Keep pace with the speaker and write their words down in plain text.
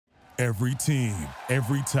Every team,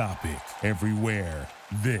 every topic, everywhere.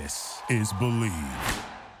 This is Believe.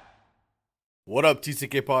 What up,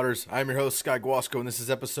 TCK Potters? I'm your host, Sky Guasco, and this is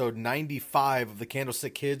episode 95 of the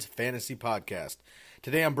Candlestick Kids Fantasy Podcast.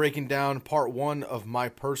 Today I'm breaking down part one of my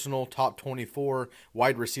personal top 24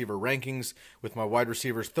 wide receiver rankings with my wide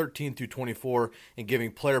receivers 13 through 24 and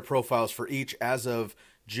giving player profiles for each as of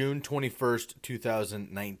June 21st,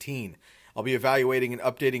 2019. I'll be evaluating and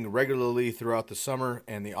updating regularly throughout the summer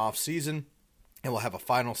and the off season, and we'll have a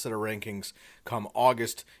final set of rankings come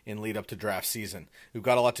August and lead up to draft season. We've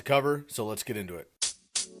got a lot to cover, so let's get into it.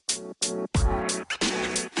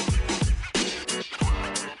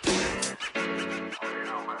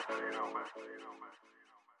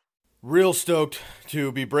 Real stoked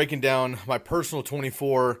to be breaking down my personal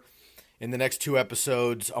 24 in the next two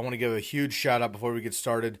episodes. I want to give a huge shout out before we get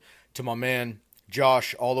started to my man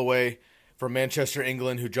Josh, all the way from Manchester,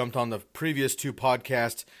 England, who jumped on the previous two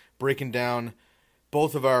podcasts breaking down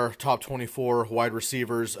both of our top 24 wide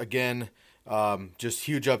receivers. Again, just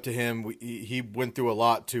huge up to him. He went through a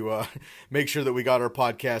lot to make sure that we got our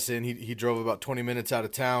podcast in. He drove about 20 minutes out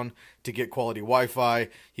of town to get quality Wi-Fi.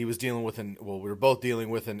 He was dealing with we were both dealing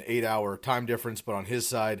with an 8-hour time difference, but on his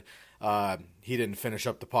side, he didn't finish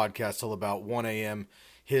up the podcast till about 1 a.m.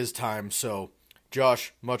 his time. So,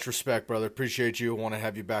 Josh, much respect, brother. Appreciate you. Want to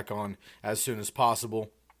have you back on as soon as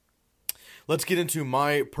possible. Let's get into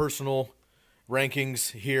my personal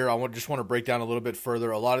rankings here. I just want to break down a little bit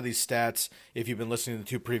further. A lot of these stats, if you've been listening to the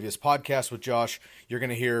two previous podcasts with Josh, you're going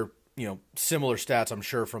to hear, similar stats, I'm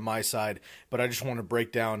sure, from my side. But I just want to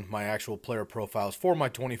break down my actual player profiles for my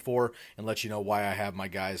 24 and let you know why I have my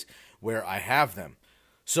guys where I have them.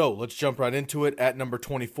 So let's jump right into it. At number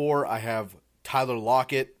 24, I have Tyler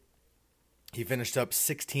Lockett. He finished up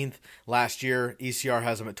 16th last year. ECR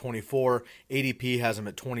has him at 24. ADP has him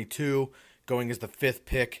at 22, going as the fifth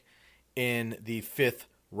pick in the fifth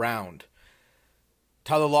round.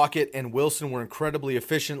 Tyler Lockett and Wilson were incredibly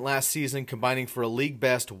efficient last season, combining for a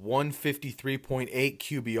league-best 153.8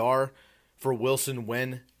 QBR for Wilson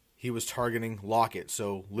when he was targeting Lockett.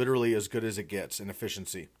 So literally as good as it gets in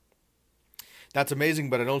efficiency. That's amazing,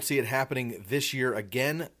 but I don't see it happening this year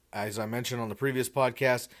again. As I mentioned on the previous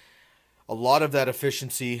podcast, a lot of that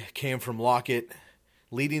efficiency came from Lockett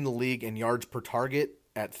leading the league in yards per target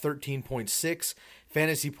at 13.6,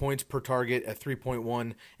 fantasy points per target at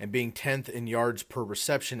 3.1, and being 10th in yards per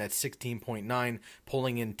reception at 16.9,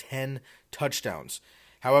 pulling in 10 touchdowns.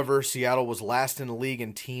 However, Seattle was last in the league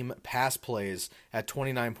in team pass plays at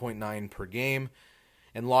 29.9 per game,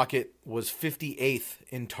 and Lockett was 58th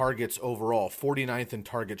in targets overall, 49th in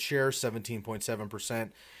target share,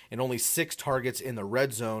 17.7%, and only 6 targets in the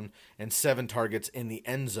red zone and 7 targets in the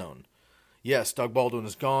end zone. Yes, Doug Baldwin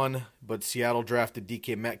is gone, but Seattle drafted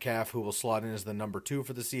DK Metcalf, who will slot in as the number 2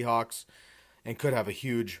 for the Seahawks and could have a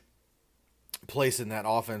huge place in that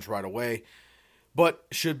offense right away, but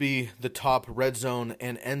should be the top red zone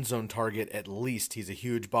and end zone target at least. He's a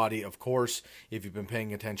huge body, of course. If you've been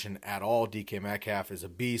paying attention at all, DK Metcalf is a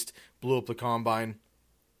beast, blew up the combine,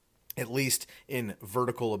 at least in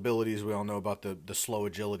vertical abilities. We all know about the slow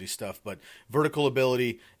agility stuff, but vertical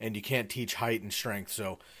ability, and you can't teach height and strength,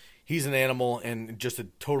 so he's an animal and just a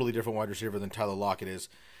totally different wide receiver than Tyler Lockett is.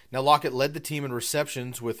 Now, Lockett led the team in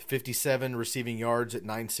receptions with 57 receiving yards at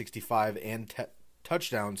 965 and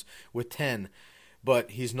touchdowns with 10,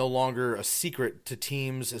 but he's no longer a secret to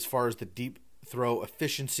teams as far as the deep throw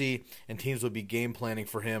efficiency, and teams will be game planning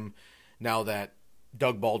for him now that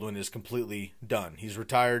Doug Baldwin is completely done. He's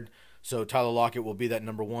retired, so Tyler Lockett will be that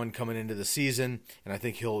number 1 coming into the season, and I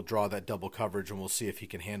think he'll draw that double coverage, and we'll see if he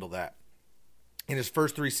can handle that. In his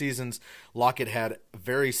first 3 seasons, Lockett had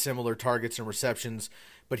very similar targets and receptions,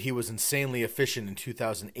 but he was insanely efficient in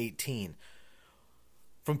 2018.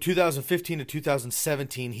 From 2015 to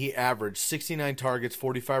 2017, he averaged 69 targets,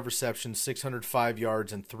 45 receptions, 605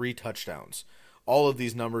 yards, and 3 touchdowns. All of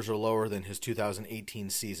these numbers are lower than his 2018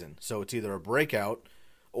 season, so it's either a breakout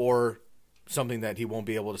or something that he won't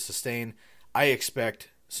be able to sustain. I expect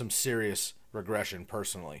some serious regression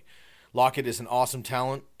personally. Lockett is an awesome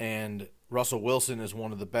talent, and Russell Wilson is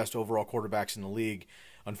one of the best overall quarterbacks in the league.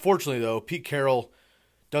 Unfortunately, though, Pete Carroll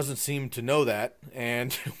doesn't seem to know that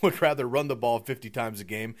and would rather run the ball 50 times a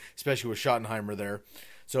game, especially with Schottenheimer there.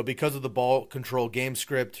 So because of the ball control game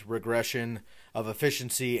script, regression of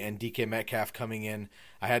efficiency, and DK Metcalf coming in,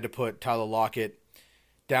 I had to put Tyler Lockett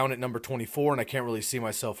down at number 24, and I can't really see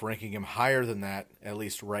myself ranking him higher than that, at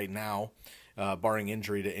least right now, barring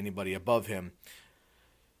injury to anybody above him.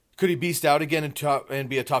 Could he beast out again and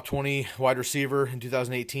be a top 20 wide receiver in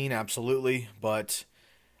 2018? Absolutely, but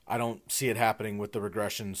I don't see it happening with the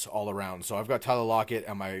regressions all around. So I've got Tyler Lockett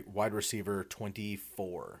at my wide receiver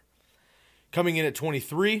 24. Coming in at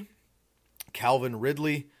 23, Calvin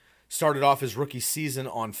Ridley started off his rookie season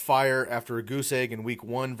on fire after a goose egg in week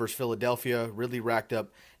 1 versus Philadelphia. Ridley racked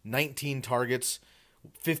up 19 targets,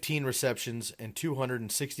 15 receptions, and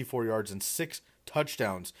 264 yards and 6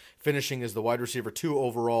 touchdowns, finishing as the wide receiver 2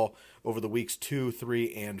 overall over the weeks 2,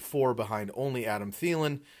 3, and 4 behind only Adam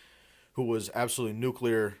Thielen, who was absolutely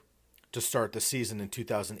nuclear to start the season in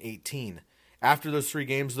 2018. After those 3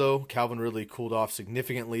 games, though, Calvin Ridley cooled off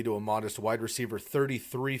significantly to a modest wide receiver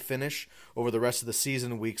 33 finish over the rest of the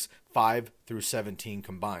season, weeks 5 through 17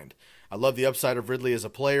 combined. I love the upside of Ridley as a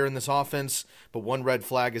player in this offense, but one red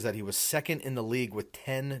flag is that he was second in the league with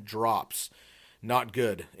 10 drops. Not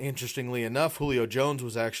good. Interestingly enough, Julio Jones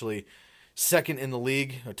was actually second in the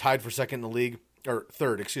league, or tied for second in the league, or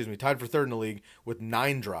third, tied for third in the league with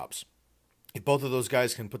 9 drops. If both of those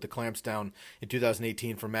guys can put the clamps down in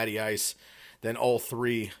 2018 for Matty Ice, then all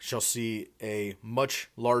 3 shall see a much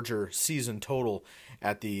larger season total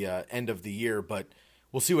at the end of the year. But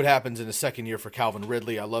we'll see what happens in the second year for Calvin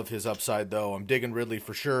Ridley. I love his upside, though. I'm digging Ridley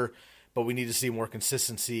for sure, but we need to see more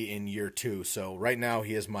consistency in year 2. So right now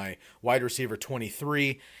he is my wide receiver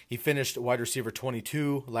 23. He finished wide receiver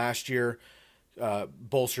 22 last year,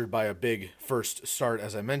 bolstered by a big first start,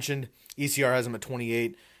 as I mentioned. ECR has him at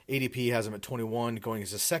 28. ADP has him at 21, going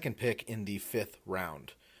as a second pick in the 5th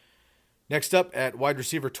round. Next up at wide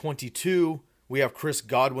receiver 22, we have Chris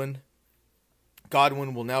Godwin.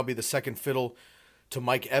 Godwin will now be the second fiddle to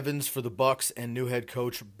Mike Evans for the Bucs and new head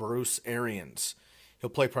coach Bruce Arians. He'll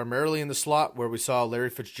play primarily in the slot, where we saw Larry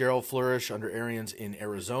Fitzgerald flourish under Arians in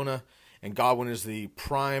Arizona, and Godwin is the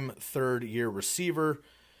prime third-year receiver,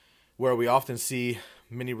 where we often see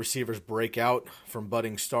many receivers break out from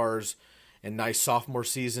budding stars and nice sophomore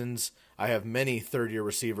seasons. I have many third-year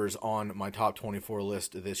receivers on my top 24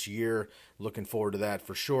 list this year. Looking forward to that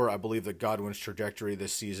for sure. I believe that Godwin's trajectory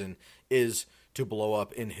this season is to blow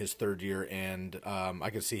up in his third year, and I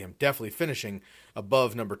can see him definitely finishing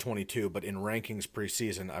above number 22, but in rankings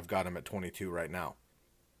preseason, I've got him at 22 right now.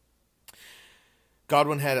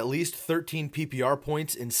 Godwin had at least 13 PPR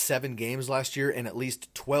points in 7 games last year and at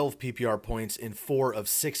least 12 PPR points in 4 of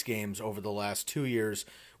 6 games over the last 2 years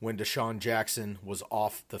when Deshaun Jackson was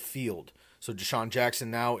off the field. So Deshaun Jackson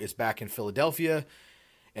now is back in Philadelphia,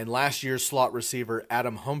 and last year's slot receiver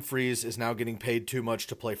Adam Humphries is now getting paid too much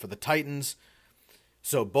to play for the Titans.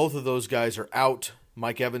 So both of those guys are out.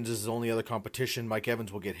 Mike Evans is his only other competition. Mike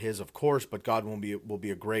Evans will get his, of course, but Godwin will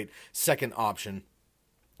be a great second option.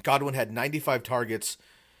 Godwin had 95 targets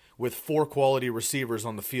with 4 quality receivers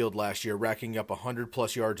on the field last year, racking up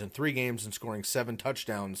 100-plus yards in 3 games and scoring 7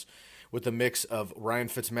 touchdowns with a mix of Ryan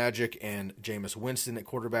Fitzmagic and Jameis Winston at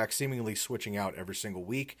quarterback, seemingly switching out every single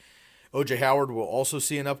week. O.J. Howard will also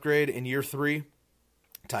see an upgrade in year 3,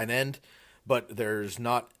 tight end, but there's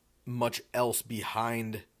not much else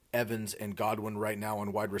behind Evans and Godwin right now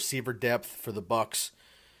on wide receiver depth for the Bucs.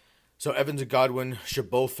 So Evans and Godwin should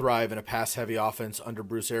both thrive in a pass-heavy offense under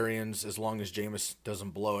Bruce Arians as long as Jameis doesn't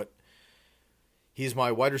blow it. He's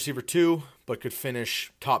my wide receiver 2, but could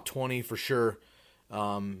finish top 20 for sure.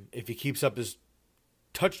 If he keeps up his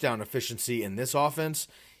touchdown efficiency in this offense,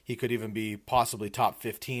 he could even be possibly top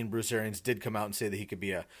 15. Bruce Arians did come out and say that he could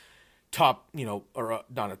be a top,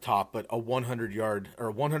 not a top, but a 100-yard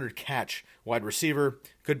or 100-catch wide receiver.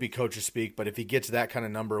 Could be coaches speak, but if he gets that kind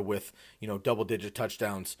of number with, double-digit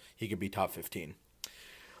touchdowns, he could be top 15.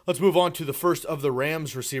 Let's move on to the first of the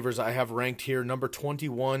Rams receivers I have ranked here. Number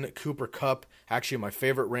 21, Cooper Kupp, actually my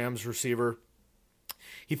favorite Rams receiver.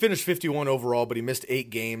 He finished 51 overall, but he missed 8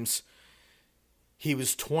 games. He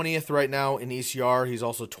was 20th right now in ECR. He's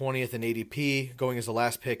also 20th in ADP, going as the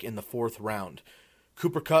last pick in the 4th round.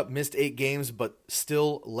 Cooper Kupp missed 8 games, but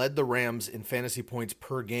still led the Rams in fantasy points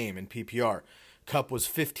per game in PPR. Kupp was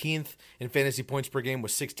 15th in fantasy points per game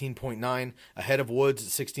with 16.9, ahead of Woods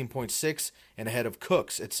at 16.6, and ahead of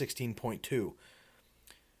Cooks at 16.2.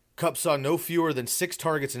 Kupp saw no fewer than 6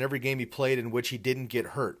 targets in every game he played in which he didn't get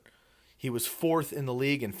hurt. He was 4th in the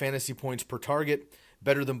league in fantasy points per target,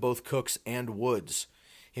 better than both Cooks and Woods.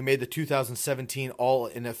 He made the 2017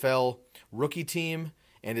 All-NFL rookie team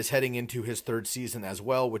and is heading into his 3rd season as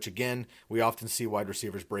well, which again, we often see wide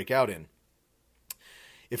receivers break out in.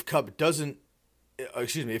 If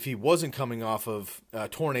he wasn't coming off of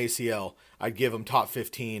torn ACL, I'd give him top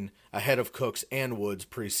 15 ahead of Cooks and Woods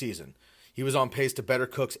preseason. He was on pace to better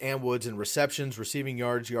Cooks and Woods in receptions, receiving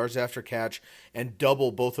yards, yards after catch, and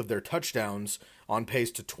double both of their touchdowns, on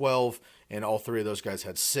pace to 12, and all 3 of those guys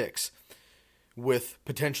had 6, with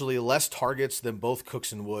potentially less targets than both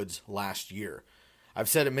Cooks and Woods last year. I've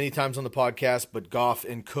said it many times on the podcast, but Goff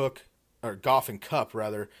and Kupp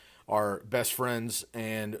are best friends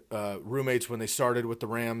and roommates when they started with the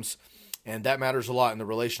Rams, and that matters a lot in the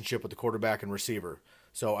relationship with the quarterback and receiver.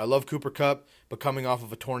 So I love Cooper Kupp, but coming off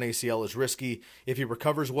of a torn ACL is risky. If he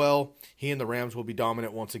recovers well, he and the Rams will be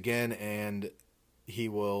dominant once again, and he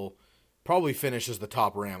will probably finish as the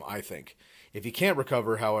top Ram, I think. If he can't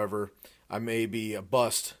recover, however, I may be a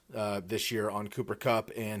bust this year on Cooper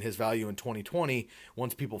Kupp, and his value in 2020,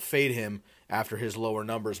 once people fade him after his lower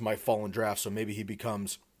numbers, might fall in drafts, so maybe he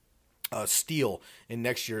becomes a steal in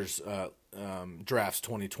next year's drafts,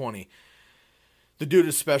 2020. The dude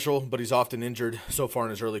is special, but he's often injured so far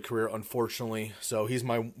in his early career, unfortunately. So he's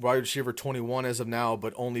my wide receiver 21 as of now,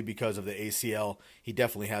 but only because of the ACL. He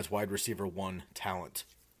definitely has wide receiver 1 talent.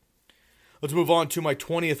 Let's move on to my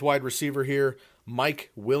 20th wide receiver here,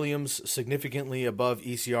 Mike Williams, significantly above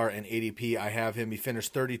ECR and ADP. I have him. He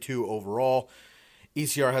finished 32 overall.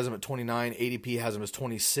 ECR has him at 29. ADP has him as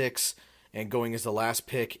 26, and going as the last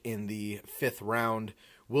pick in the 5th round.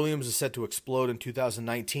 Williams is set to explode in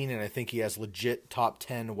 2019, and I think he has legit top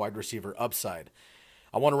 10 wide receiver upside.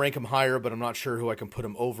 I want to rank him higher, but I'm not sure who I can put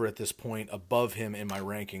him over at this point above him in my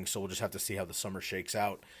ranking, so we'll just have to see how the summer shakes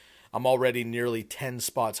out. I'm already nearly 10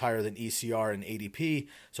 spots higher than ECR and ADP,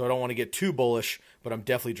 so I don't want to get too bullish, but I'm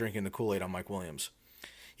definitely drinking the Kool-Aid on Mike Williams.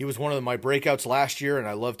 He was one of my breakouts last year, and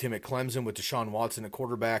I loved him at Clemson with Deshaun Watson at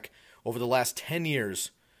quarterback. Over the last 10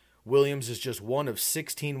 years, Williams is just one of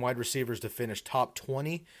 16 wide receivers to finish top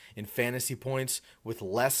 20 in fantasy points with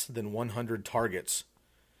less than 100 targets.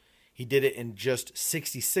 He did it in just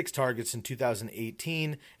 66 targets in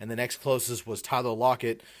 2018, and the next closest was Tyler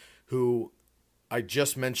Lockett, who I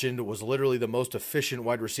just mentioned was literally the most efficient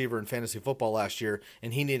wide receiver in fantasy football last year,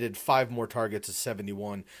 and he needed 5 more targets at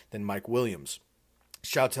 71 than Mike Williams.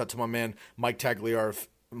 Shouts out to my man Mike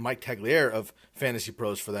Tagliere of Fantasy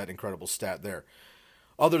Pros for that incredible stat there.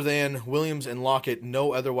 Other than Williams and Lockett,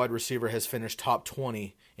 no other wide receiver has finished top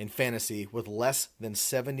 20 in fantasy with less than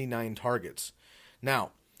 79 targets.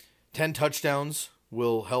 Now, 10 touchdowns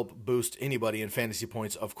will help boost anybody in fantasy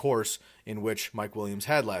points, of course, in which Mike Williams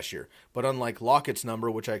had last year. But unlike Lockett's number,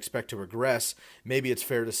 which I expect to regress, maybe it's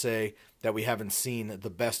fair to say that we haven't seen the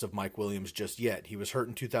best of Mike Williams just yet. He was hurt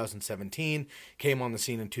in 2017, came on the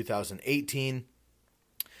scene in 2018,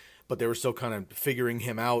 but they were still kind of figuring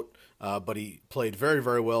him out, but he played very,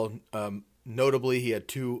 very well. Notably, he had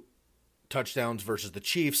 2 touchdowns versus the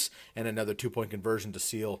Chiefs and another 2-point conversion to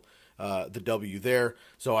seal the W there.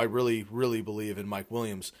 So I really, really believe in Mike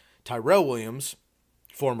Williams. Tyrell Williams,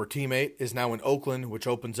 former teammate, is now in Oakland, which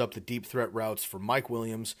opens up the deep threat routes for Mike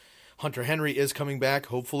Williams. Hunter Henry is coming back,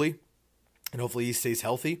 hopefully, and hopefully he stays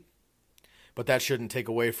healthy. But that shouldn't take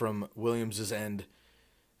away from Williams' his end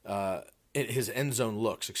zone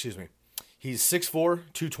looks. He's 6'4",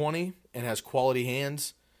 220, and has quality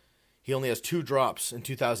hands. He only has 2 drops in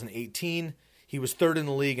 2018. He was 3rd in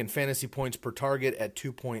the league in fantasy points per target at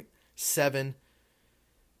 2.7.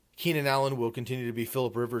 Keenan Allen will continue to be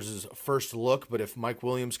Phillip Rivers' first look, but if Mike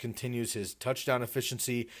Williams continues his touchdown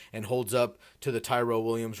efficiency and holds up to the Tyrell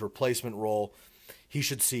Williams replacement role, he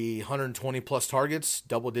should see 120-plus targets,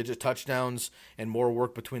 double-digit touchdowns, and more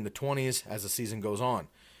work between the 20s as the season goes on.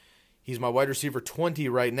 He's my wide receiver 20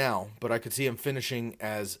 right now, but I could see him finishing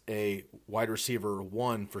as a wide receiver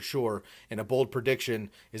 1 for sure. And a bold prediction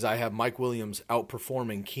is I have Mike Williams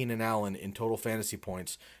outperforming Keenan Allen in total fantasy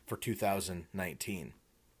points for 2019.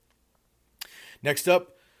 Next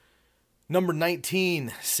up, number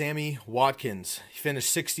 19, Sammy Watkins. He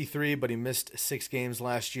finished 63, but he missed 6 games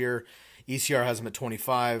last year. ECR has him at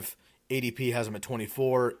 25. ADP has him at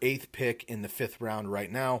 24. 8th pick in the 5th round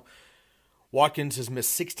right now. Watkins has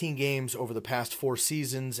missed 16 games over the past 4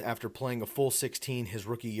 seasons after playing a full 16 his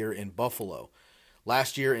rookie year in Buffalo.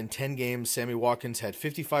 Last year, in 10 games, Sammy Watkins had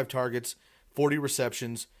 55 targets, 40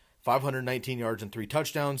 receptions, 519 yards, and 3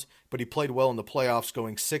 touchdowns, but he played well in the playoffs,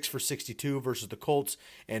 going 6 for 62 versus the Colts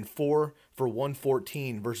and 4 for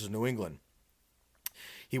 114 versus New England.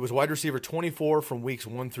 He was wide receiver 24 from weeks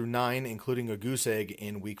 1 through 9, including a goose egg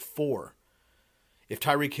in week 4. If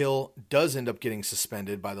Tyreek Hill does end up getting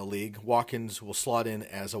suspended by the league, Watkins will slot in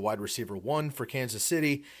as a wide receiver 1 for Kansas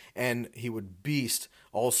City, and he would beast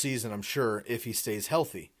all season, I'm sure, if he stays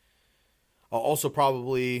healthy. I'll also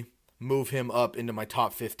probably move him up into my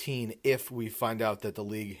top 15 if we find out that the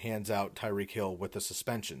league hands out Tyreek Hill with a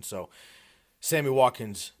suspension. So Sammy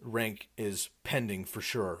Watkins' rank is pending for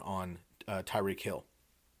sure on Tyreek Hill.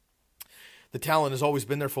 The talent has always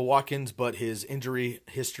been there for Watkins, but his injury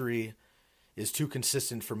history is too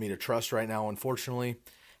consistent for me to trust right now, unfortunately.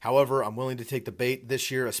 However, I'm willing to take the bait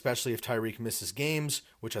this year, especially if Tyreek misses games,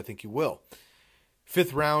 which I think he will.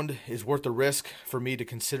 Fifth round is worth the risk for me to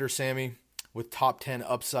consider Sammy with top 10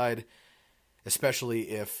 upside,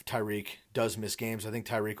 especially if Tyreek does miss games. I think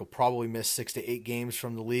Tyreek will probably miss 6 to 8 games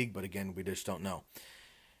from the league, but again, we just don't know.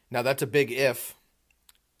 Now, that's a big if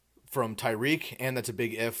from Tyreek, and that's a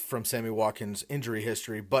big if from Sammy Watkins' injury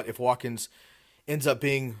history. But if Watkins ends up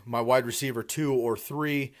being my wide receiver 2 or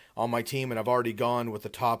 3 on my team, and I've already gone with the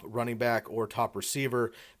top running back or top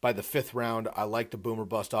receiver by the 5th round, I like the boomer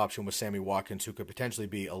bust option with Sammy Watkins, who could potentially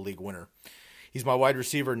be a league winner. He's my wide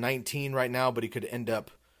receiver 19 right now, but he could end up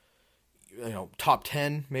top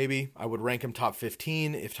 10 maybe. I would rank him top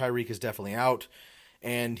 15 if Tyreek is definitely out,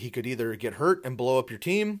 and he could either get hurt and blow up your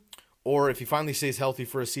team, or if he finally stays healthy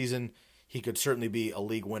for a season, he could certainly be a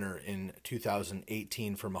league winner in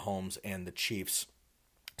 2018 for Mahomes and the Chiefs.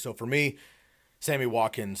 So for me, Sammy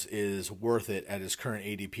Watkins is worth it at his current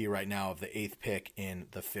ADP right now of the 8th pick in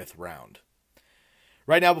the 5th round.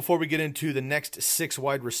 Right now, before we get into the next 6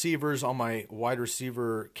 wide receivers on my wide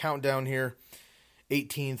receiver countdown here,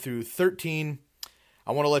 18 through 13,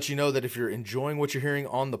 I want to let you know that if you're enjoying what you're hearing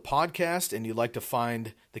on the podcast and you'd like to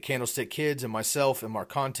find the Candlestick Kids and myself and our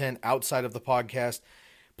content outside of the podcast,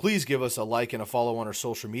 please give us a like and a follow on our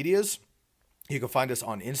social medias. You can find us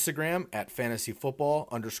on Instagram at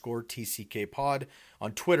fantasyfootball_TCKpod,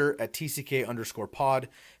 on Twitter at TCK_pod,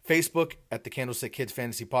 Facebook at the Candlestick Kids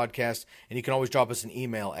Fantasy Podcast, and you can always drop us an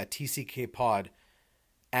email at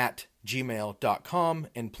tckpod@gmail.com,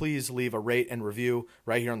 and please leave a rate and review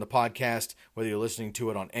right here on the podcast, whether you're listening to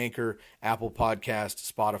it on Anchor, Apple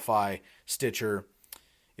Podcast, Spotify, Stitcher.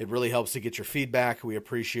 It really helps to get your feedback. We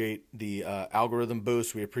appreciate the algorithm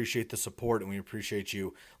boost. We appreciate the support, and we appreciate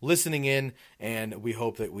you listening in, and we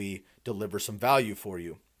hope that we deliver some value for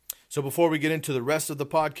you. So before we get into the rest of the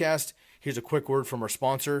podcast, here's a quick word from our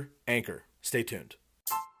sponsor, Anchor. Stay tuned.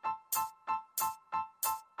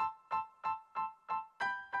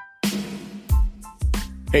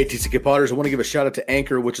 Hey, TCK Potters, I want to give a shout out to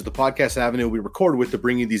Anchor, which is the podcast avenue we record with to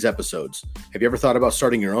bring you these episodes. Have you ever thought about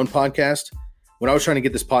starting your own podcast? When I was trying to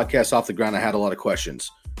get this podcast off the ground, I had a lot of questions.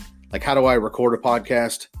 Like, how do I record a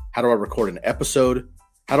podcast? How do I record an episode?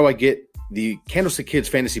 How do I get the Candlestick Kids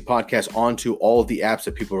Fantasy Podcast onto all of the apps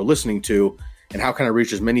that people are listening to? And how can I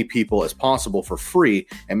reach as many people as possible for free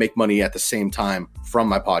and make money at the same time from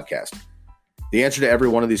my podcast? The answer to every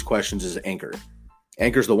one of these questions is Anchor.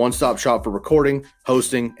 Anchor is the one-stop shop for recording,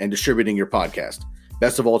 hosting, and distributing your podcast.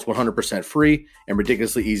 Best of all, it's 100% free and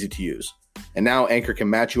ridiculously easy to use. And now Anchor can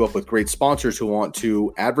match you up with great sponsors who want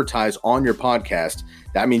to advertise on your podcast.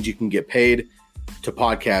 That means you can get paid to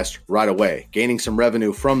podcast right away. Gaining some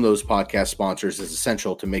revenue from those podcast sponsors is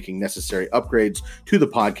essential to making necessary upgrades to the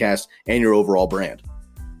podcast and your overall brand.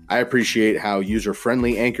 I appreciate how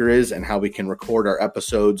user-friendly Anchor is and how we can record our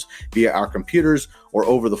episodes via our computers or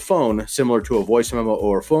over the phone, similar to a voice memo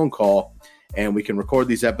or a phone call. And we can record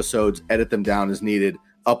these episodes, edit them down as needed,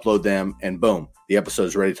 upload them, and boom, the episode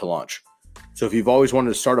is ready to launch. So if you've always wanted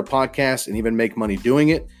to start a podcast and even make money doing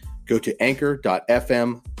it, go to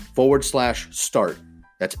anchor.fm/start.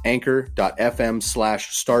 That's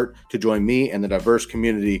anchor.fm/start to join me and the diverse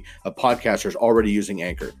community of podcasters already using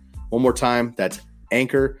Anchor. One more time, that's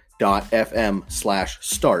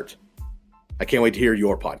anchor.fm/start. I can't wait to hear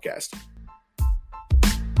your podcast.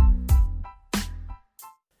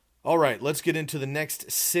 All right, let's get into the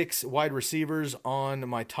next 6 wide receivers on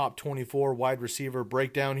my top 24 wide receiver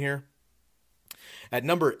breakdown here. At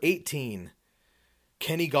number 18,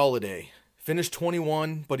 Kenny Golladay. Finished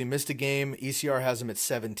 21, but he missed a game. ECR has him at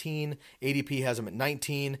 17. ADP has him at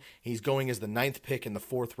 19. He's going as the 9th pick in the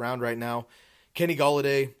 4th round right now. Kenny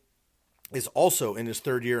Golladay is also in his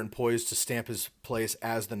 3rd year and poised to stamp his place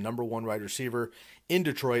as the number 1 wide receiver in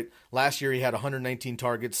Detroit. Last year, he had 119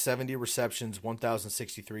 targets, 70 receptions,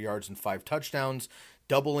 1,063 yards, and 5 touchdowns,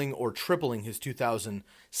 doubling or tripling his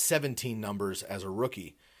 2017 numbers as a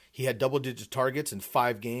rookie. He had double-digit targets in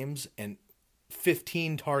 5 games and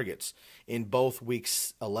 15 targets in both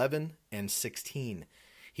weeks 11 and 16.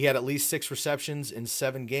 He had at least 6 receptions in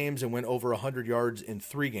 7 games and went over 100 yards in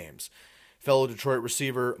 3 games. Fellow Detroit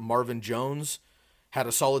receiver Marvin Jones had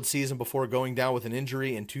a solid season before going down with an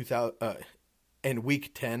injury in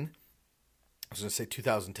week 10. I was going to say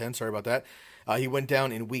 2010. Sorry about that. He went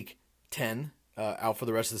down in week 10, out for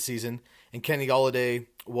the rest of the season. And Kenny Golladay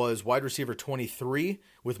was wide receiver 23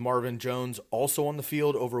 with Marvin Jones also on the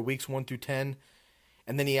field over weeks 1 through 10.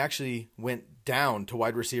 And then he actually went down to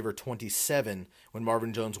wide receiver 27 when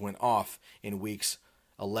Marvin Jones went off in weeks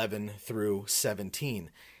 11 through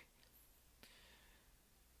 17.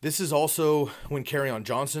 This is also when Kerryon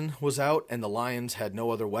Johnson was out and the Lions had no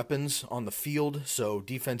other weapons on the field, so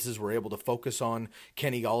defenses were able to focus on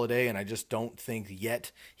Kenny Golladay, and I just don't think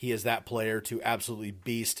yet he is that player to absolutely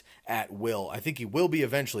beast at will. I think he will be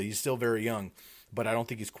eventually. He's still very young, but I don't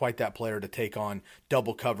think he's quite that player to take on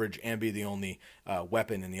double coverage and be the only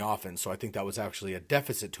weapon in the offense. So I think that was actually a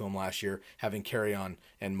deficit to him last year, having Kerryon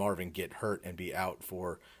and Marvin get hurt and be out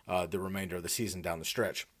for the remainder of the season down the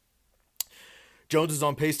stretch. Jones is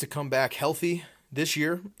on pace to come back healthy this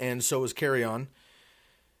year, and so is Kerryon.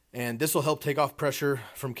 And this will help take off pressure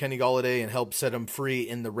from Kenny Golladay and help set him free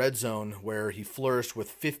in the red zone, where he flourished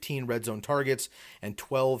with 15 red zone targets and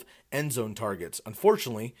 12 end zone targets.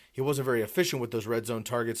 Unfortunately, he wasn't very efficient with those red zone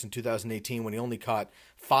targets in 2018 when he only caught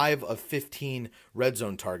 5 of 15 red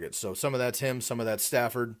zone targets. So some of that's him, some of that's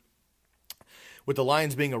Stafford. With the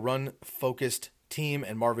Lions being a run-focused team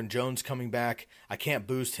and Marvin Jones coming back, I can't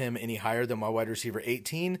boost him any higher than my wide receiver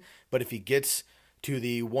 18, but if he gets to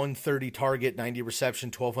the 130 target, 90 reception,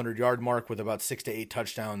 1,200 yard mark with about 6 to 8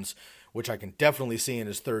 touchdowns, which I can definitely see in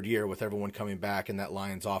his third year with everyone coming back and that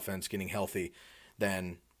Lions offense getting healthy,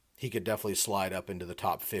 then he could definitely slide up into the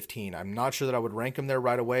top 15. I'm not sure that I would rank him there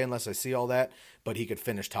right away unless I see all that, but he could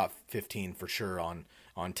finish top 15 for sure on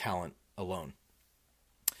talent alone.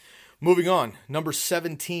 Moving on, number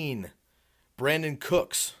 17, Brandin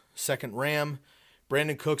Cooks, second Ram.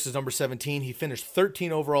 Brandin Cooks is number 17. He finished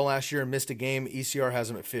 13 overall last year and missed a game. ECR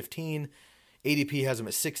has him at 15. ADP has him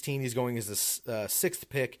at 16. He's going as the sixth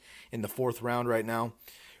pick in the fourth round right now.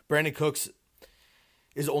 Brandin Cooks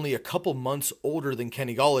is only a couple months older than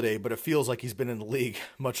Kenny Golladay, but it feels like he's been in the league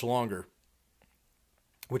much longer,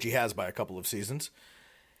 which he has by a couple of seasons.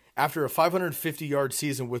 After a 550-yard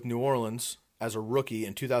season with New Orleans as a rookie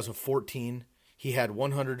in 2014, he had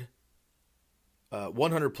 100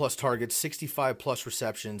 plus targets, 65 plus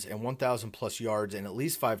receptions, and 1,000 plus yards and at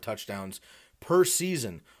least 5 touchdowns per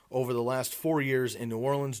season over the last 4 years in New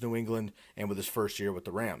Orleans, New England, and with his first year with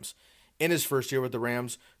the Rams. In his first year with the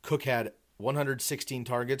Rams, Cook had 116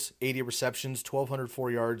 targets, 80 receptions,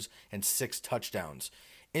 1,204 yards, and 6 touchdowns.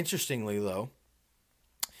 Interestingly, though,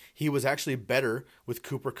 he was actually better with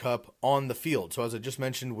Cooper Kupp on the field. So as I just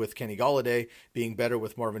mentioned with Kenny Golladay being better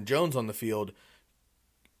with Marvin Jones on the field,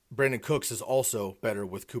 Brandin Cooks is also better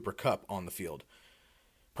with Cooper Kupp on the field.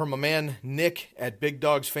 Per my man Nick at Big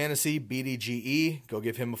Dogs Fantasy, BDGE, go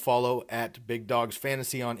give him a follow at Big Dogs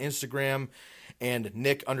Fantasy on Instagram, and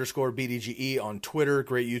Nick_BDGE on Twitter.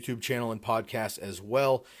 Great YouTube channel and podcast as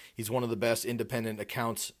well. He's one of the best independent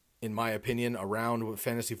accounts, in my opinion, around with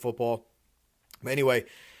fantasy football. But anyway,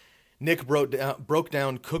 Nick broke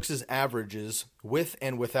down Cooks' averages with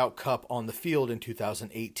and without Kupp on the field in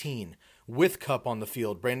 2018. With Kupp on the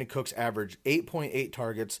field, Brandin Cooks averaged 8.8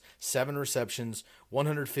 targets, 7 receptions,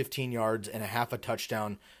 115 yards, and a half a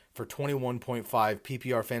touchdown for 21.5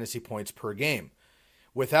 PPR fantasy points per game.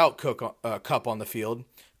 Without Kupp on the field,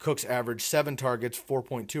 Cooks averaged 7 targets,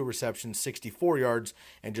 4.2 receptions, 64 yards,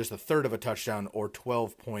 and just a third of a touchdown, or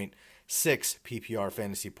 12.6 PPR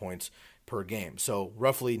fantasy points per game. So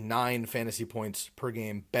roughly 9 fantasy points per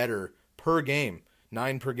game better per game.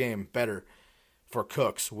 9 per game better for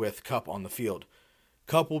Cooks with Kupp on the field.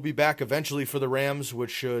 Kupp will be back eventually for the Rams,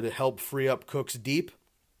 which should help free up Cooks deep.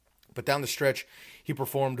 But down the stretch, he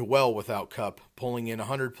performed well without Kupp, pulling in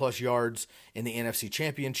 100-plus yards in the NFC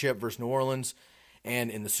Championship versus New Orleans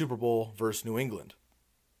and in the Super Bowl versus New England.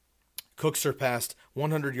 Cooks surpassed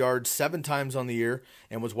 100 yards 7 times on the year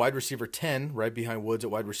and was wide receiver 10, right behind Woods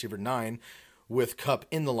at wide receiver 9, with Kupp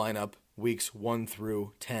in the lineup weeks 1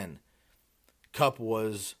 through 10. Kupp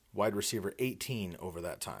was wide receiver 18 over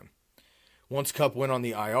that time. Once Kupp went on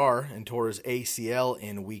the IR and tore his ACL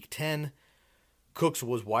in week 10, Cooks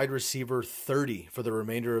was wide receiver 30 for the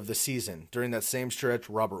remainder of the season. During that same stretch,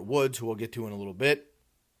 Robert Woods, who we'll get to in a little bit,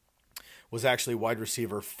 was actually wide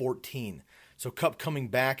receiver 14. So Kupp coming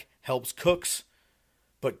back helps Cooks,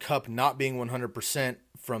 but Kupp not being 100%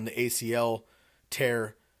 from the ACL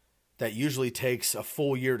tear that usually takes a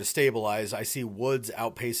full year to stabilize, I see Woods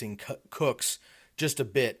outpacing Cooks just a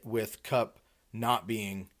bit with Kupp not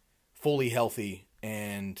being fully healthy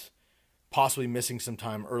and possibly missing some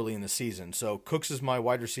time early in the season. So Cooks is my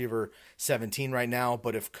wide receiver 17 right now,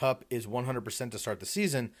 but if Kupp is 100% to start the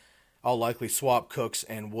season, I'll likely swap Cooks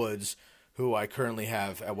and Woods, who I currently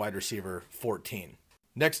have at wide receiver 14.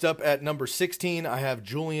 Next up at number 16, I have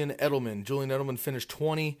Julian Edelman. Julian Edelman finished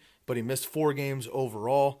 20, but he missed 4 games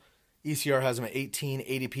overall. ECR has him at 18.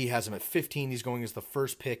 ADP has him at 15. He's going as the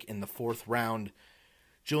first pick in the 4th round.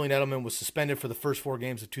 Julian Edelman was suspended for the first 4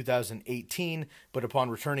 games of 2018, but upon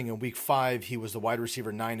returning in Week 5, he was the wide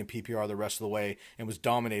receiver 9 in PPR the rest of the way and was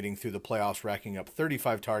dominating through the playoffs, racking up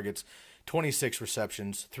 35 targets, 26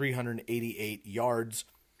 receptions, 388 yards,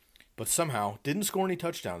 but somehow didn't score any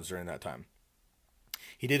touchdowns during that time.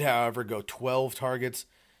 He did, however, go 12 targets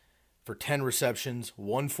for 10 receptions,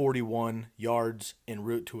 141 yards en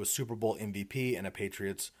route to a Super Bowl MVP and a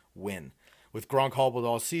Patriots win. With Gronk hobbled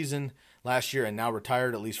all season last year and now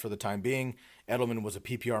retired, at least for the time being, Edelman was a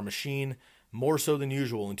PPR machine, more so than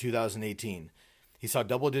usual in 2018. He saw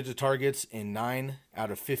double-digit targets in 9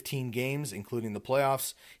 out of 15 games, including the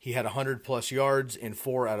playoffs. He had 100-plus yards in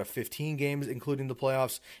 4 out of 15 games, including the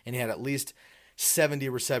playoffs, and he had at least 70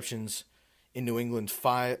 receptions in New England's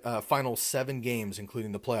final 7 games,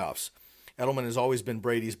 including the playoffs. Edelman has always been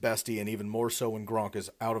Brady's bestie, and even more so when Gronk is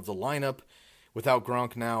out of the lineup. Without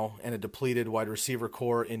Gronk now and a depleted wide receiver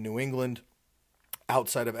core in New England,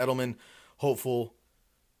 outside of Edelman, hopeful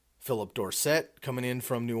Philip Dorsett coming in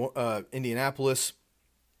from Indianapolis,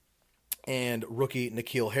 and rookie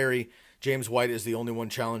N'Keal Harry. James White is the only one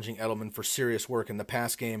challenging Edelman for serious work in the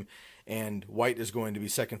pass game, and White is going to be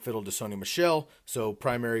second fiddle to Sony Michel, so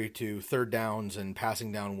primary to third downs and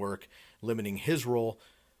passing down work, limiting his role.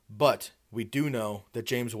 But we do know that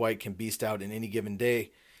James White can beast out in any given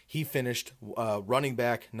day. He finished running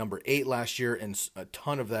back number 8 last year, and a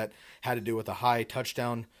ton of that had to do with a high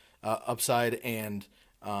touchdown upside and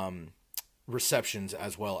receptions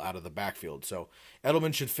as well out of the backfield. So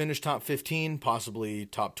Edelman should finish top 15, possibly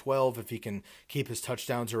top 12 if he can keep his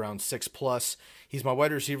touchdowns around 6+. He's my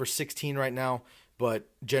wide receiver 16 right now, but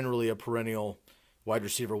generally a perennial wide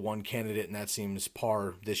receiver 1 candidate, and that seems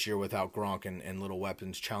par this year without Gronk and little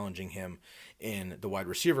weapons challenging him in the wide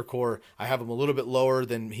receiver core. I have him a little bit lower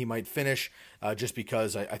than he might finish just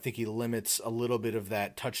because I think he limits a little bit of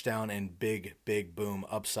that touchdown and big boom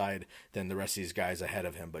upside than the rest of these guys ahead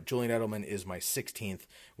of him. But Julian Edelman is my 16th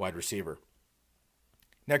wide receiver.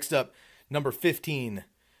 Next up, number 15,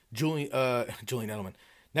 Julian Edelman.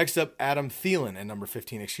 Next up, Adam Thielen at number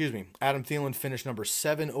 15. Adam Thielen finished number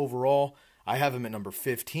 7 overall. I have him at number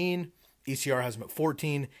 15. ECR has him at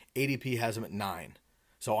 14. ADP has him at 9.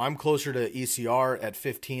 So I'm closer to ECR at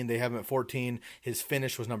 15. They have him at 14. His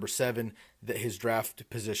finish was number 7. His draft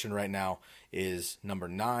position right now is number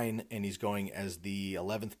 9, and he's going as the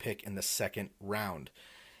 11th pick in the second round.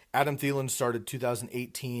 Adam Thielen started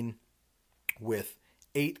 2018 with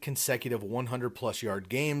 8 consecutive 100-plus yard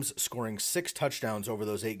games, scoring 6 touchdowns over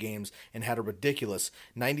those 8 games, and had a ridiculous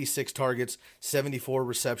 96 targets, 74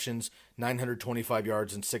 receptions, 925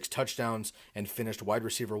 yards, and 6 touchdowns, and finished wide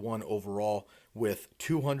receiver 1 overall with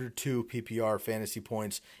 202 PPR fantasy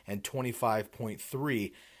points and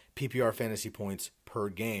 25.3 PPR fantasy points per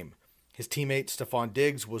game. His teammate Stephon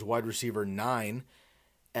Diggs was wide receiver 9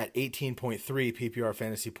 at 18.3 PPR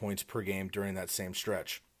fantasy points per game during that same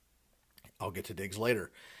stretch. I'll get to Diggs later.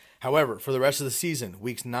 However, for the rest of the season,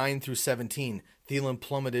 weeks 9 through 17, Thielen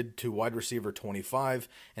plummeted to wide receiver 25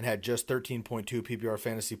 and had just 13.2 PPR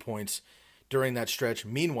fantasy points during that stretch.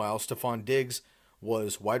 Meanwhile, Stephon Diggs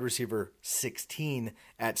was wide receiver 16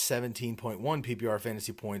 at 17.1 PPR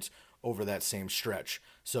fantasy points over that same stretch.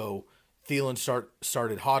 So Thielen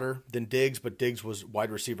started hotter than Diggs, but Diggs was wide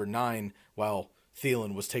receiver 9 while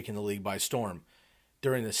Thielen was taking the league by storm.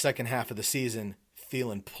 During the second half of the season,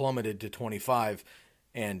 Thielen plummeted to 25,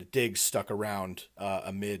 and Diggs stuck around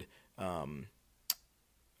amid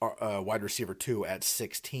wide receiver 2 at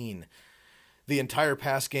 16. The entire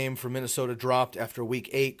pass game for Minnesota dropped after week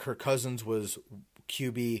 8. Kirk Cousins was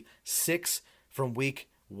QB 6 from week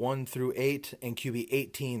 1 through 8, and QB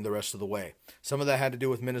 18 the rest of the way. Some of that had to do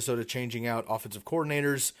with Minnesota changing out offensive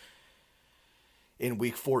coordinators in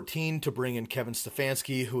week 14 to bring in Kevin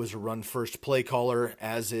Stefanski, who is a run-first play caller,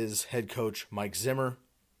 as is head coach Mike Zimmer.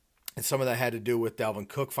 And some of that had to do with Dalvin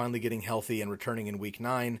Cook finally getting healthy and returning in week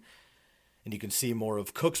 9. And you can see more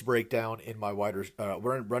of Cook's breakdown in my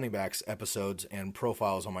running backs episodes and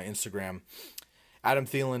profiles on my Instagram. Adam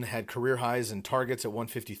Thielen had career highs in targets at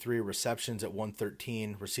 153, receptions at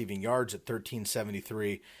 113, receiving yards at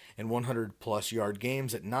 1373, and 100-plus yard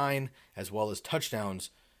games at 9, as well as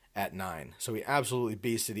touchdowns at 9. So he absolutely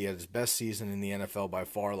beasted. He had his best season in the NFL by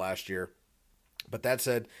far last year. But that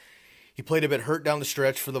said, he played a bit hurt down the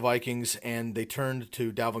stretch for the Vikings, and they turned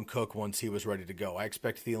to Dalvin Cook once he was ready to go. I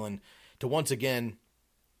expect Thielen to once again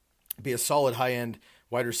be a solid high-end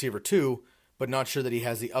wide receiver 2, but not sure that he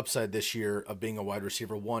has the upside this year of being a wide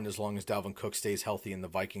receiver 1 as long as Dalvin Cook stays healthy and the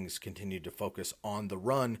Vikings continue to focus on the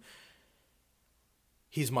run.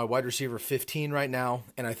 He's my wide receiver 15 right now,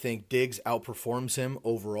 and I think Diggs outperforms him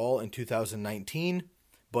overall in 2019.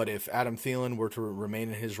 But if Adam Thielen were to remain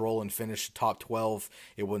in his role and finish top 12,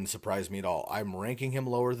 it wouldn't surprise me at all. I'm ranking him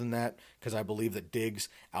lower than that because I believe that Diggs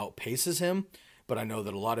outpaces him. But I know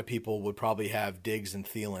that a lot of people would probably have Diggs and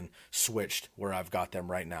Thielen switched where I've got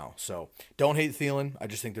them right now. So don't hate Thielen. I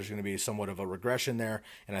just think there's going to be somewhat of a regression there.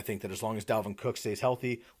 And I think that as long as Dalvin Cook stays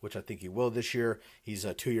healthy, which I think he will this year, he's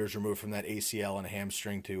 2 years removed from that ACL and a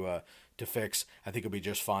hamstring to fix. I think he'll be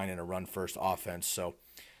just fine in a run-first offense. So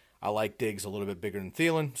I like Diggs a little bit bigger than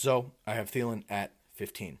Thielen. So I have Thielen at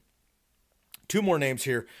 15. Two more names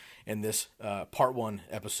here in this part 1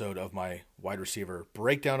 episode of my wide receiver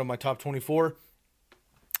breakdown of my top 24.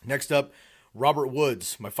 Next up, Robert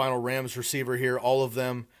Woods, my final Rams receiver here. All of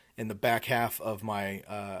them in the back half of my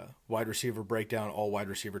wide receiver breakdown, all wide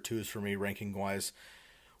receiver 2s for me ranking-wise.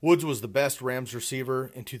 Woods was the best Rams receiver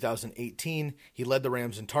in 2018. He led the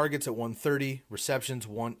Rams in targets at 130, receptions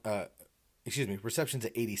at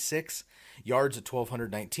 86, yards at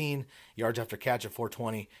 1,219, yards after catch at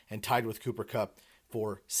 420, and tied with Cooper Kupp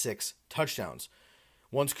for 6 touchdowns.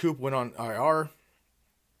 Once Coop went on IR,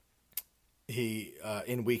 he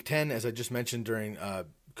in week 10, as I just mentioned during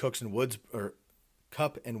Kupp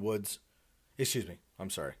and Woods. Excuse me. I'm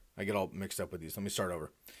sorry. I get all mixed up with these. Let me start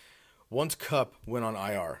over. Once Kupp went on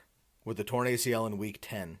IR with the torn ACL in week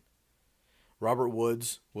 10, Robert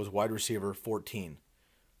Woods was wide receiver 14.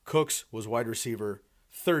 Cooks was wide receiver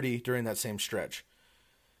 30 during that same stretch.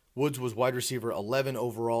 Woods was wide receiver 11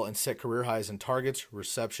 overall and set career highs in targets,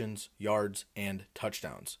 receptions, yards, and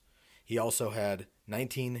touchdowns. He also had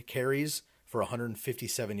 19 carries for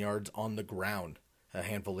 157 yards on the ground, a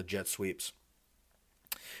handful of jet sweeps.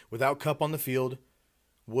 Without Kupp on the field,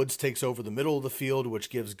 Woods takes over the middle of the field, which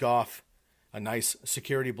gives Goff a nice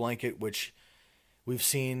security blanket, which we've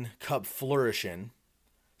seen Kupp flourish in.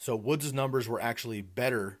 So Woods' numbers were actually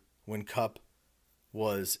better when Kupp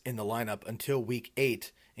was in the lineup until week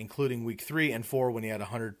 8, including week 3 and 4 when he had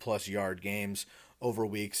 100-plus yard games over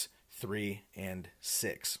weeks 3 and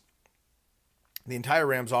 6. The entire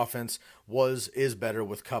Rams offense is better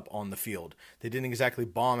with Kupp on the field. They didn't exactly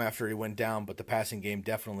bomb after he went down, but the passing game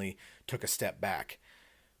definitely took a step back.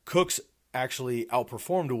 Cooks actually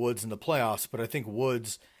outperformed Woods in the playoffs, but I think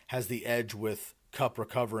Woods has the edge with Kupp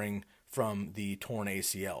recovering from the torn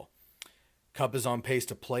ACL. Kupp is on pace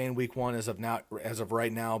to play in week 1 as of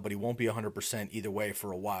right now, but he won't be 100% either way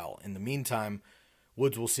for a while. In the meantime,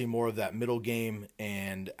 Woods will see more of that middle game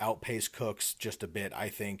and outpace Cooks just a bit, I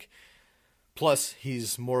think. Plus,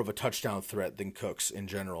 he's more of a touchdown threat than Cooks in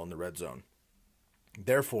general in the red zone.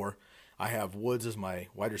 Therefore, I have Woods as my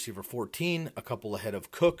wide receiver 14, a couple ahead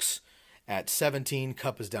of Cooks at 17.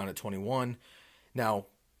 Kupp is down at 21. Now,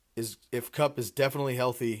 if Kupp is definitely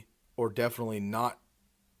healthy or definitely not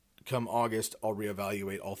come August, I'll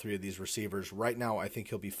reevaluate all 3 of these receivers. Right now, I think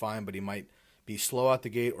he'll be fine, but he might be slow out the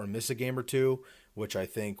gate or miss a game or two, which I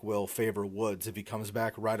think will favor Woods. If he comes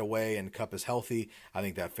back right away and Kupp is healthy, I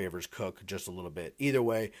think that favors Cook just a little bit. Either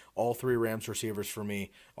way, all 3 Rams receivers for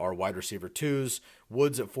me are wide receiver 2s.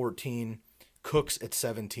 Woods at 14, Cooks at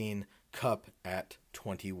 17, Kupp at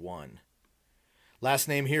 21. Last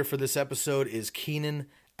name here for this episode is Keenan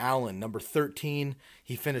Allen, number 13.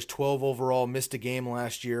 He finished 12 overall, missed a game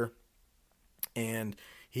last year, and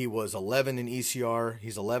he was 11 in ECR.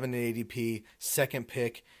 He's 11 in ADP, second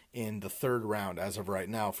pick in the 3rd round as of right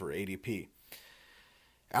now for ADP.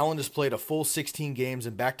 Allen has played a full 16 games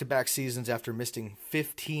in back-to-back seasons after missing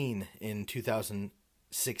 15 in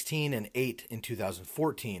 2016 and 8 in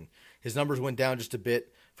 2014. His numbers went down just a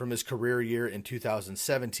bit from his career year in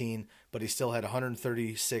 2017, but he still had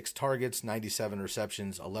 136 targets, 97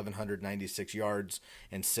 receptions, 1,196 yards,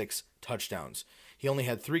 and 6 touchdowns. He only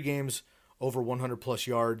had 3 games over 100-plus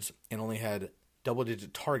yards and only had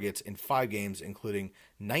double-digit targets in 5 games, including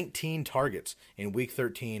 19 targets in Week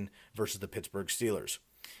 13 versus the Pittsburgh Steelers.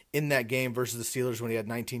 In that game versus the Steelers, when he had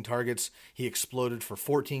 19 targets, he exploded for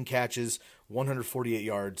 14 catches, 148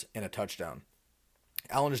 yards, and a touchdown.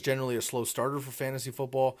 Allen is generally a slow starter for fantasy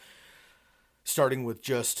football, starting with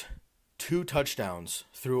just 2 touchdowns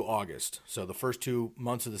through August. So the first 2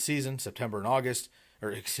 months of the season, September and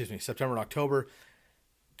October,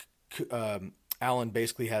 Allen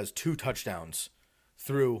basically has 2 touchdowns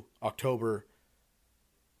through October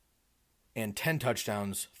and 10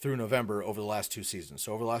 touchdowns through November over the last 2 seasons.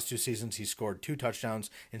 So over the last 2 seasons, he scored 2 touchdowns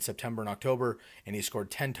in September and October, and he scored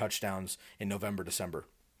 10 touchdowns in November, December.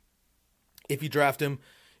 If you draft him,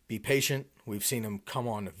 be patient. We've seen him come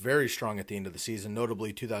on very strong at the end of the season,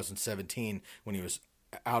 notably 2017 when he was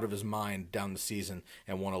out of his mind down the season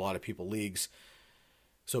and won a lot of people leagues.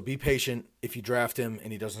 So be patient if you draft him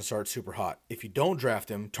and he doesn't start super hot. If you don't draft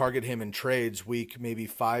him, target him in trades week maybe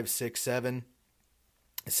 5, 6, 7.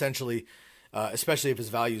 essentially, especially if his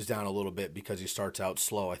value is down a little bit because he starts out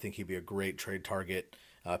slow, I think he'd be a great trade target.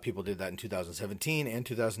 People did that in 2017 and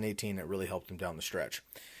 2018. It really helped him down the stretch.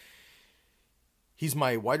 He's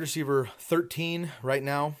my wide receiver 13 right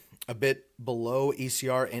now, a bit below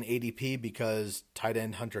ECR and ADP because tight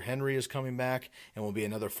end Hunter Henry is coming back and will be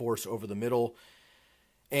another force over the middle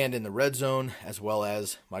and in the red zone, as well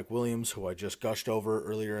as Mike Williams, who I just gushed over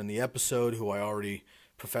earlier in the episode, who I already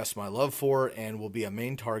professed my love for and will be a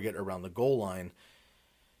main target around the goal line,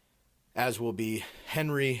 as will be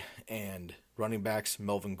Henry and running backs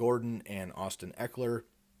Melvin Gordon and Austin Eckler.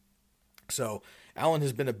 So Allen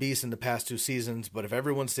has been a beast in the past 2 seasons, but if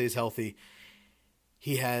everyone stays healthy,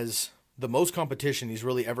 he has the most competition he's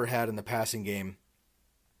really ever had in the passing game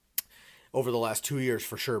over the last 2 years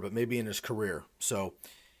for sure, but maybe in his career. So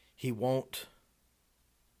he won't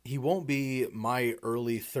be my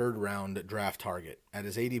early 3rd round draft target. At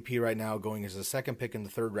his ADP right now, going as a 2nd pick in the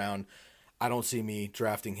 3rd round, I don't see me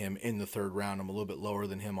drafting him in the 3rd round. I'm a little bit lower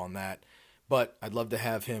than him on that. But I'd love to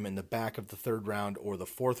have him in the back of the 3rd round or the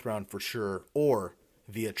 4th round for sure, or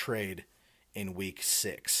via trade in week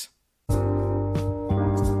 6.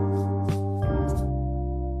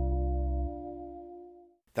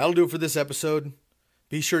 That'll do it for this episode.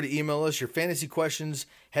 Be sure to email us your fantasy questions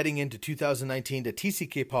heading into 2019 to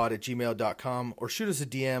tckpod@gmail.com or shoot us a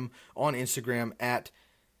DM on Instagram at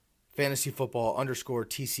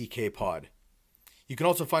fantasyfootball_tckpod. You can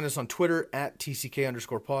also find us on Twitter at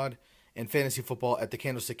tck_pod and fantasy football at the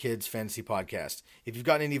Candlestick Kids Fantasy Podcast. If you've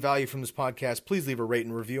gotten any value from this podcast, please leave a rate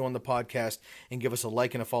and review on the podcast and give us a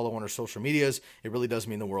like and a follow on our social medias. It really does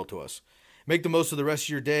mean the world to us. Make the most of the rest of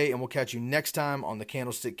your day, and we'll catch you next time on the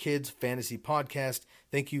Candlestick Kids Fantasy Podcast.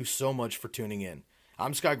 Thank you so much for tuning in.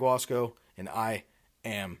 I'm Sky Guasco, and I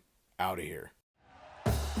am out of here.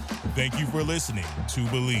 Thank you for listening to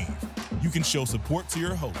Believe. You can show support to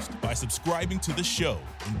your host by subscribing to the show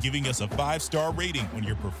and giving us a 5-star rating on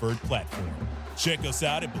your preferred platform. Check us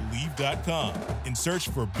out at Believe.com and search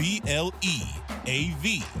for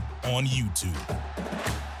BLEAV on YouTube.